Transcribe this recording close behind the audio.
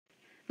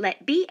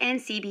Let B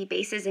and C be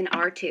bases in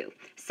R2,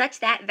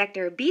 such that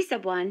vector B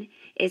sub 1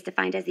 is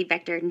defined as the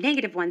vector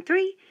negative 1,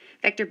 3,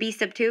 vector B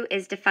sub 2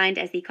 is defined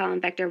as the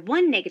column vector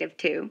 1, negative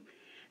 2,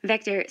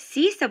 vector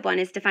C sub 1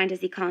 is defined as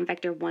the column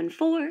vector 1,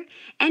 4,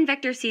 and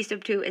vector C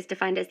sub 2 is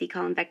defined as the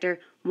column vector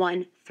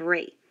 1,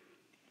 3.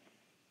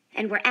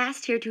 And we're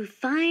asked here to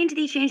find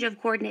the change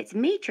of coordinates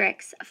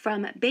matrix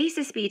from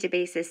basis B to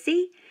basis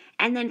C,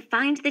 and then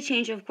find the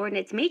change of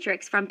coordinates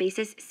matrix from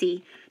basis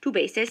C to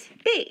basis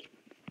B.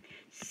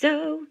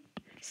 So,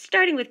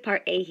 starting with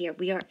part A here,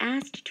 we are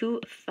asked to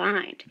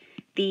find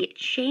the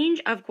change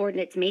of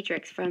coordinates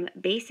matrix from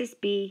basis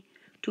B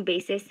to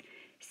basis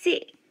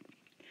C.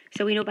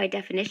 So we know by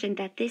definition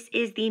that this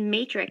is the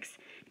matrix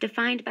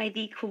defined by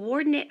the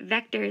coordinate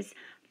vectors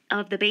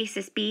of the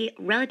basis B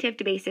relative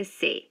to basis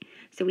C.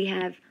 So we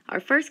have our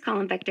first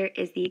column vector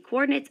is the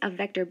coordinates of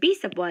vector B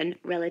sub 1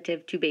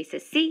 relative to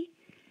basis C,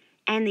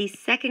 and the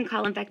second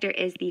column vector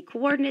is the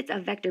coordinates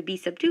of vector B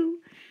sub 2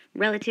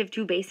 relative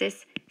to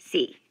basis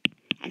C.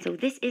 And so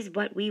this is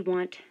what we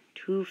want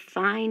to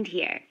find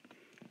here.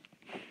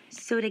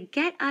 So to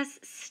get us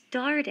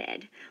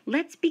started,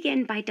 let's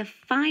begin by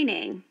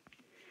defining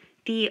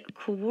the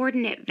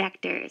coordinate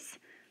vectors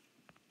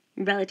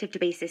relative to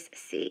basis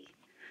C.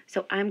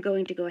 So I'm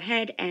going to go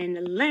ahead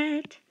and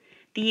let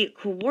the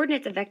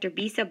coordinates of vector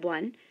B sub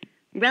 1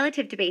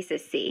 relative to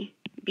basis C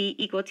be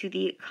equal to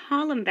the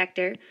column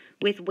vector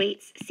with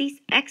weights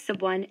x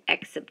sub 1,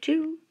 x sub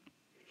 2.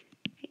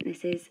 And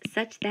this is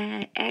such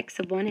that x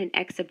sub 1 and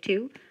x sub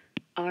 2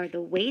 are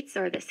the weights,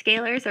 or the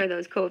scalars, or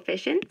those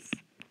coefficients.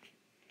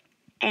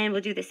 And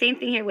we'll do the same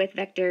thing here with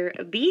vector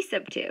B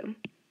sub 2,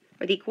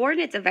 or the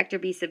coordinates of vector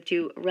B sub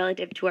 2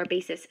 relative to our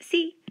basis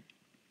C.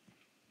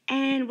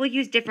 And we'll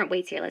use different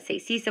weights here. Let's say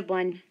C sub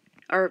 1,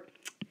 or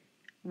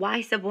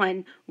y sub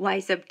 1, y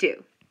sub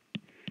 2,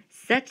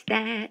 such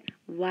that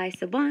y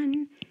sub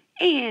 1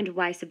 and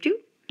y sub 2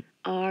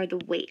 are the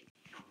weight.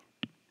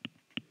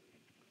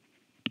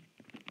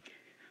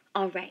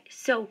 All right,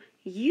 so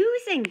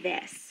using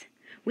this,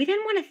 we then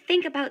want to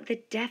think about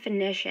the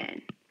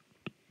definition.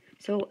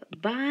 So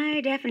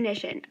by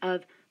definition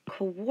of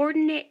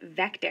coordinate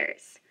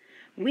vectors,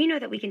 we know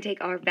that we can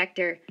take our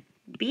vector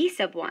B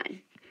sub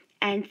 1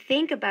 and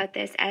think about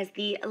this as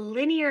the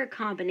linear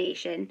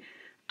combination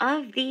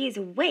of these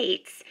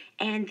weights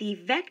and the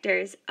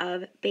vectors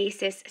of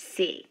basis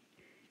C.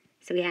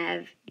 So we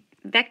have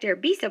vector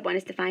B sub 1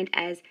 is defined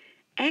as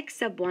x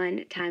sub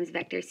 1 times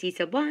vector C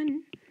sub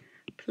 1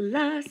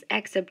 plus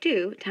x sub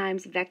 2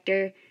 times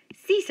vector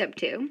C sub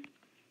 2.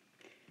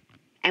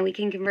 And we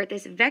can convert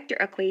this vector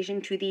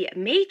equation to the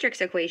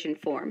matrix equation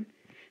form.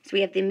 So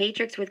we have the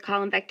matrix with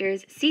column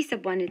vectors C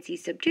sub 1 and C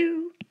sub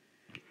 2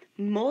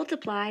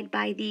 multiplied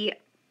by the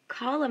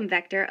column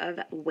vector of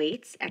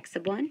weights x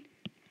sub 1,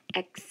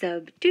 x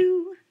sub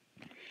 2.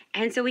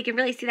 And so we can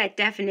really see that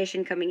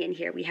definition coming in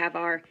here. We have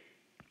our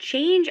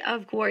change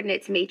of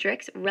coordinates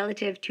matrix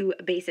relative to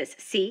basis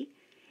C,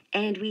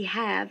 and we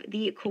have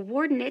the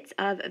coordinates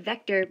of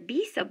vector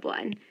B sub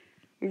 1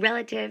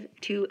 relative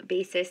to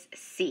basis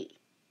C.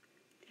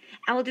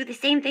 And we'll do the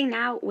same thing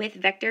now with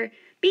vector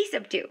B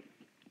sub 2.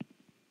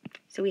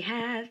 So we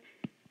have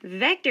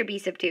vector B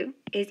sub 2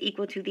 is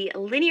equal to the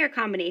linear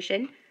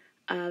combination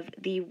of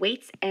the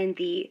weights and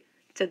the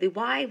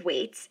y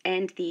weights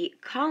and the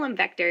column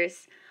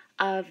vectors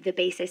of the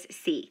basis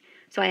C.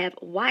 So I have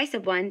y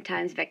sub 1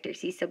 times vector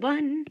C sub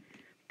 1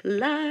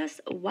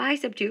 plus y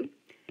sub 2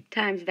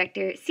 times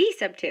vector C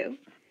sub 2.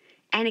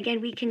 And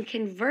again, we can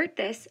convert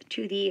this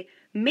to the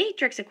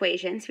matrix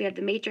equation. So we have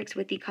the matrix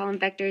with the column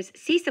vectors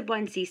C sub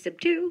 1, C sub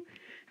 2,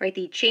 right?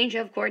 The change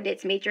of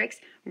coordinates matrix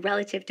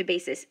relative to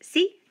basis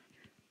C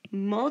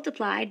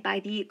multiplied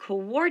by the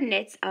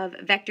coordinates of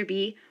vector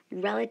B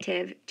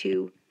relative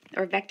to,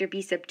 or vector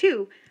B sub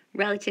 2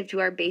 relative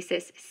to our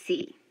basis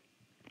C.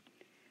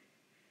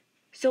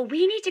 So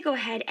we need to go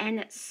ahead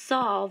and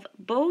solve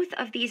both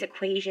of these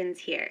equations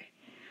here.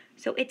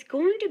 So it's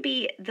going to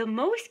be the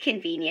most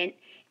convenient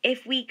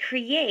if we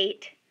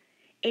create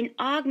an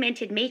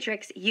augmented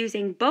matrix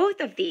using both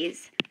of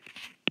these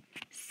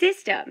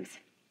systems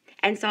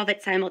and solve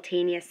it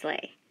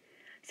simultaneously.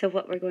 So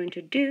what we're going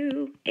to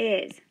do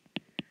is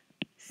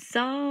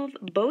solve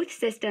both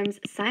systems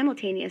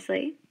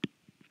simultaneously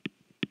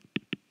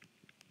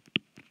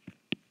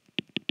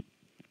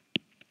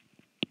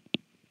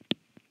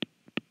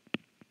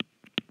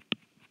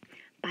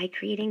by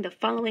creating the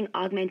following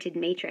augmented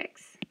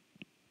matrix.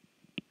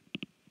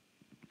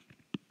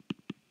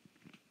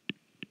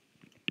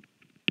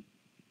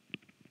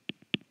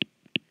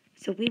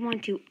 So we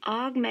want to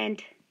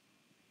augment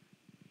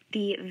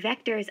the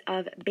vectors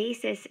of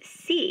basis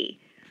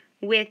C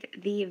with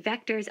the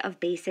vectors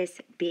of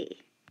basis B.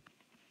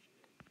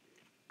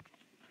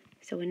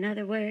 So in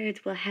other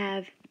words, we'll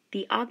have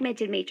the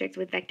augmented matrix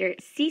with vector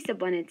C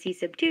sub 1 and C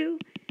sub 2,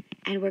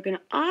 and we're going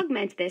to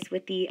augment this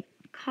with the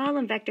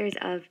column vectors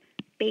of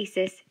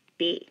basis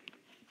B.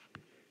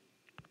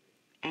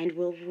 And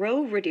we'll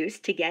row reduce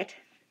to get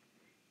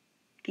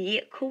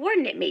the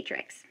coordinate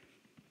matrix.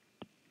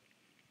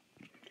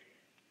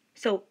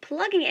 So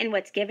plugging in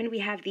what's given, we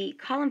have the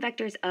column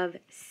vectors of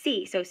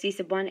C. So C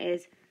sub 1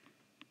 is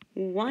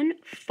 1,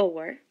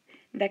 4.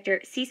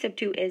 Vector C sub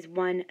 2 is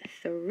 1,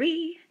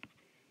 3.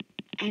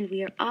 And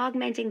we are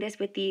augmenting this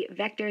with the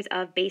vectors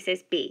of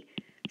basis B.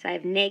 So I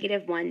have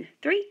negative 1,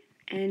 3,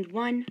 and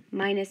 1,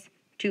 minus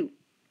 2.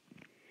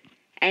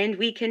 And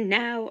we can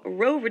now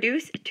row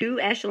reduce to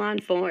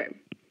echelon form,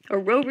 or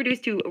row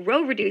reduce to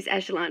row reduce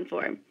echelon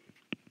form.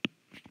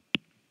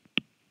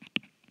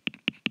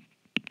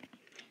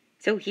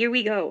 So here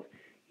we go.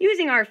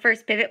 Using our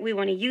first pivot, we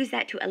want to use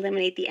that to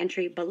eliminate the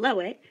entry below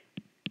it.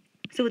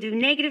 So we'll do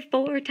negative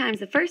 4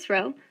 times the first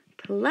row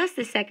plus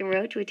the second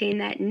row to attain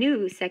that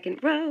new second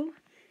row.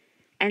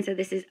 And so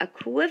this is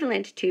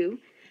equivalent to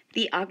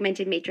the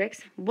augmented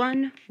matrix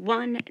 1,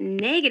 1,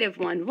 negative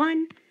 1,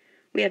 1.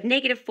 We have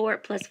negative 4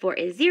 plus 4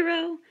 is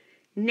 0.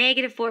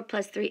 Negative 4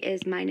 plus 3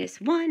 is minus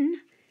 1.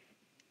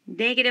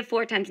 Negative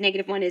 4 times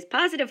negative 1 is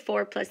positive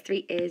 4 plus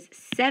 3 is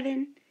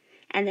 7.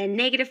 And then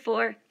negative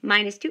 4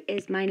 minus 2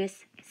 is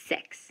minus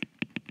 6.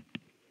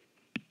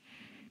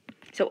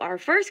 So our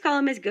first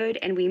column is good,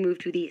 and we move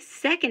to the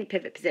second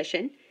pivot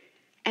position,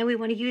 and we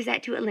want to use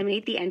that to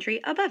eliminate the entry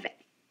above it.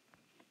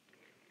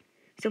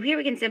 So here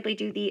we can simply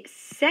do the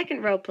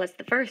second row plus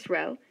the first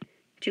row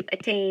to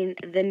attain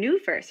the new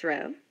first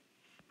row.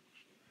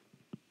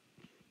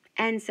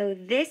 And so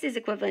this is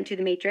equivalent to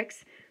the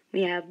matrix.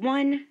 We have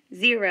 1,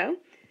 0.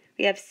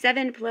 We have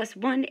 7 plus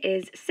 1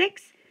 is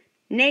 6.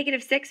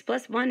 Negative 6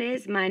 plus 1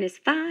 is minus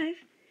 5.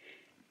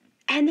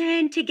 And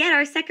then to get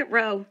our second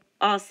row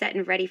all set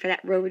and ready for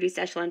that row reduced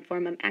echelon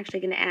form, I'm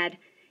actually going to add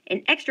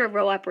an extra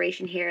row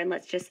operation here, and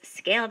let's just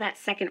scale that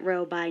second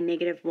row by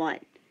negative 1,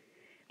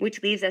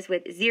 which leaves us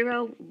with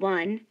 0,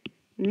 1,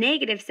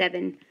 negative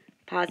 7,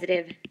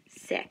 positive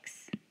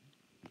 6.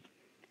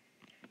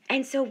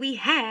 And so we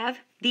have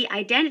the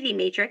identity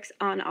matrix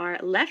on our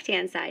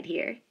left-hand side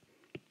here.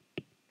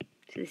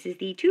 So this is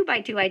the 2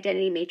 by 2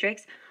 identity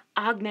matrix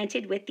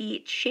augmented with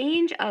the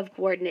change of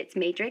coordinates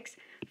matrix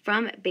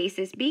from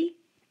basis B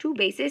to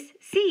basis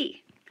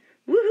C.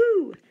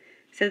 Woohoo!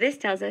 So this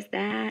tells us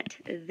that,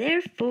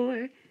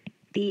 therefore,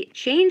 the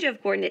change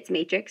of coordinates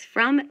matrix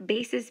from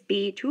basis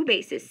B to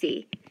basis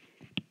C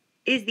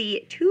is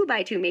the 2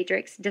 by 2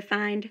 matrix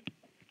defined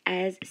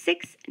as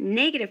 6,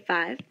 negative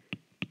 5,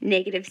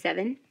 negative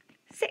 7,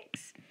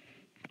 6.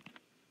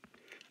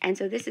 And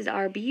so this is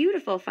our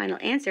beautiful final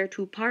answer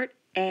to part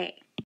A.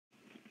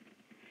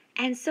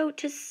 And so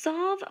to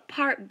solve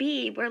part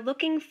B, we're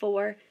looking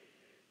for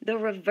the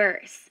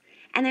reverse.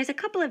 And there's a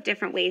couple of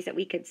different ways that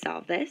we could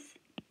solve this.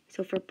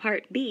 So for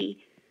part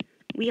B,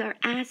 we are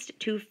asked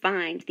to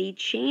find the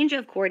change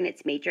of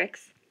coordinates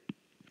matrix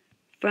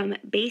from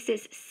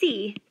basis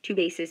C to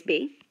basis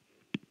B,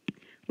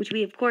 which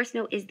we of course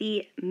know is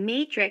the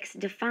matrix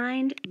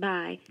defined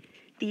by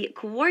the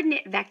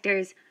coordinate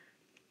vectors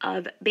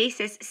of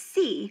basis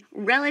C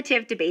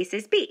relative to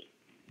basis B.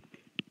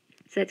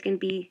 So that's going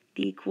to be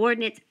the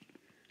coordinates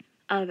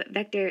of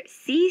vector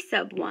C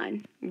sub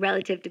 1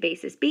 relative to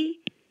basis B,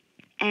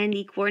 and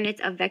the coordinates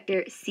of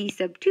vector C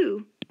sub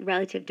 2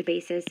 relative to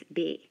basis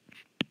B.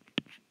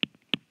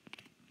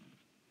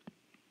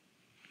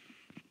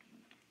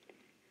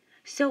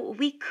 So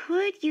we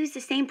could use the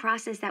same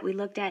process that we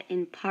looked at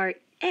in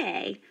part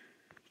A,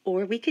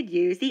 or we could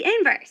use the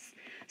inverse.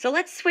 So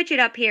let's switch it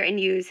up here and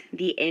use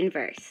the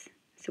inverse.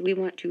 So we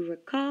want to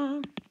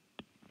recall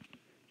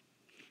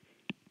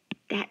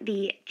that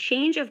the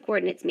change of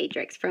coordinates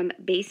matrix from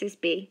basis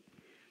B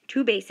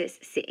to basis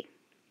C,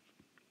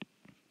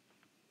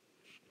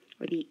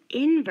 or the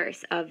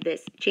inverse of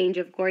this change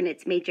of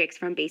coordinates matrix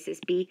from basis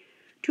B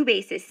to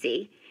basis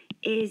C,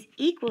 is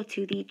equal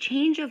to the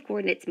change of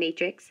coordinates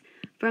matrix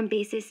from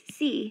basis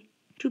C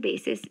to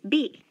basis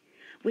B,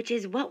 which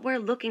is what we're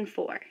looking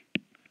for.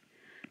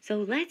 So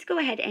let's go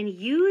ahead and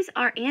use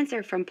our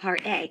answer from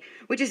part A,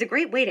 which is a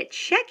great way to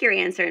check your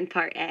answer in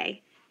part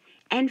A,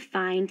 and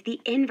find the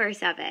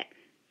inverse of it.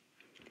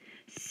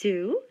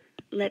 So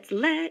let's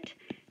let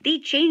the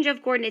change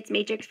of coordinates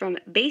matrix from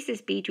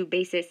basis B to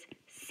basis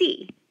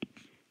C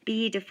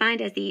be defined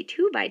as the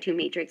 2 by 2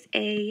 matrix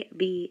A,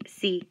 B,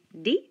 C,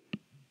 D.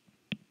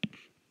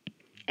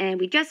 And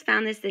we just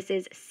found this. This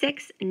is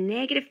 6,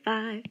 negative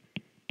 5,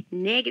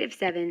 negative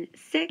 7,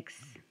 6.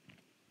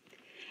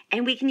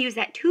 And we can use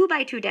that 2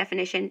 by 2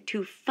 definition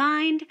to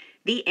find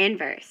the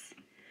inverse.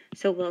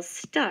 So we'll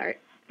start,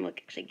 we'll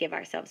actually give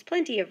ourselves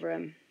plenty of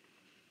room.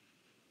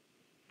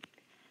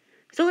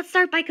 So let's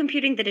start by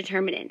computing the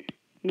determinant.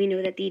 We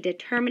know that the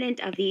determinant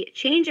of the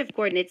change of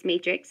coordinates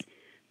matrix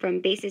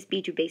from basis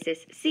B to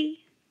basis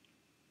C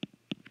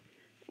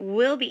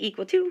will be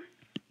equal to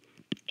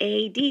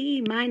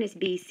AD minus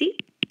BC.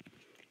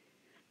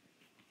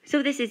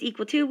 So this is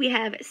equal to, we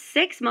have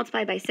 6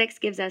 multiplied by 6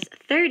 gives us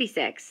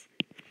 36,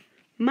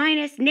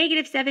 minus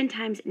negative 7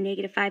 times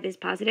negative 5 is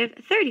positive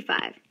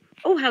 35.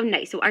 Oh, how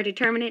nice. So our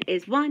determinant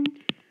is 1,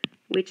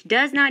 which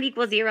does not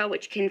equal 0,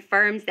 which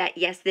confirms that,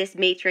 yes, this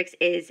matrix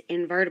is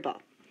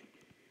invertible.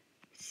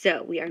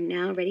 So we are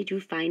now ready to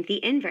find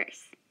the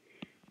inverse.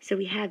 So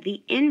we have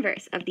the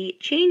inverse of the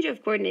change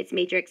of coordinates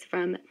matrix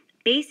from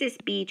basis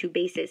B to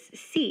basis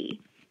C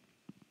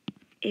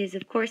is,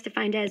 of course,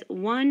 defined as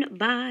 1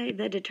 by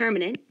the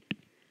determinant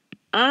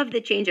of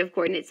the change of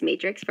coordinates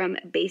matrix from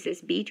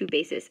basis B to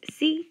basis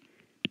C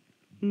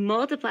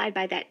multiplied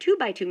by that 2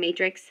 by 2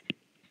 matrix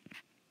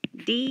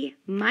D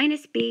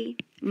minus B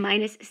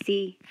minus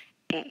C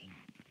A.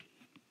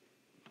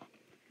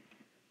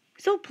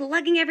 So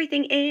plugging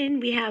everything in,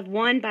 we have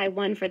 1 by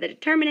 1 for the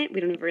determinant.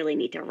 We don't really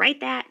need to write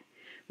that.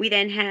 We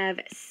then have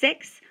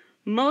 6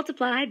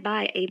 multiplied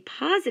by a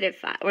positive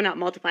 5, or not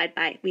multiplied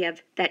by, we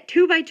have that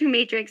 2 by 2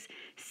 matrix,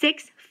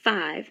 6,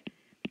 5,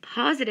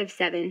 positive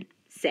 7,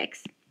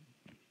 6.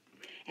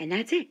 And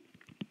that's it.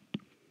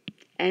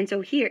 And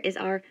so here is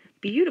our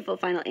beautiful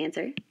final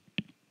answer,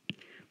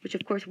 which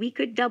of course we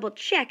could double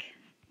check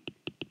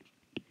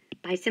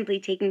by simply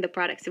taking the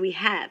product. So we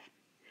have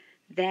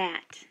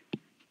that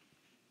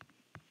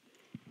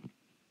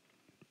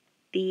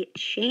the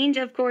change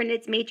of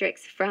coordinates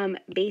matrix from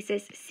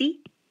basis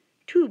C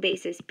to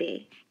basis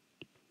B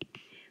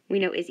we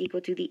know is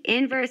equal to the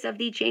inverse of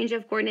the change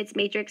of coordinates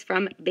matrix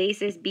from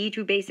basis B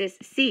to basis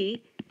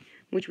C,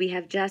 which we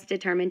have just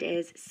determined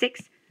is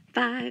 6,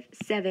 5,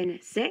 7,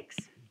 6.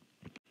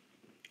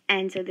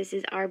 And so this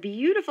is our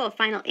beautiful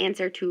final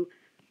answer to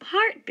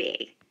part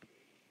B.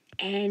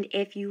 And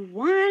if you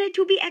wanted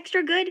to be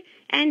extra good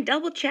and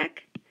double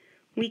check,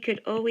 we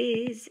could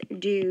always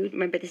do,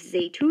 remember this is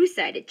a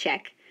two-sided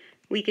check,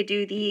 we could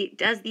do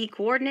does the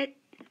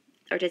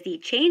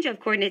change of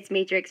coordinates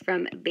matrix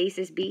from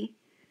basis B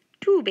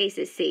to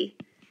basis C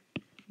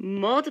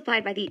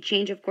multiplied by the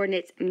change of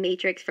coordinates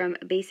matrix from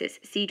basis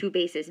C to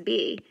basis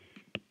B,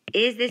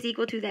 is this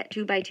equal to that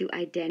 2 by 2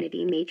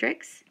 identity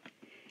matrix?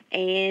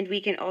 And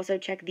we can also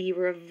check the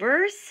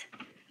reverse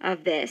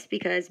of this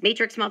because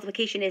matrix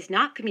multiplication is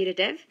not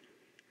commutative.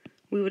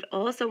 We would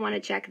also want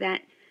to check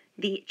that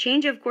the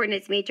change of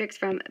coordinates matrix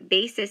from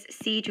basis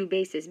C to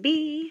basis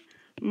B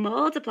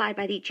multiplied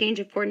by the change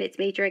of coordinates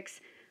matrix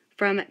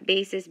from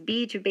basis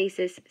B to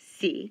basis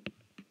C,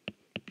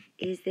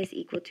 is this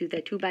equal to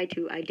the 2 by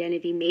 2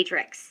 identity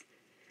matrix?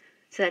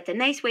 So that's a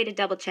nice way to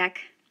double check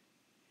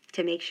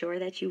to make sure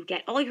that you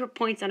get all your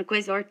points on a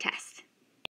quiz or test.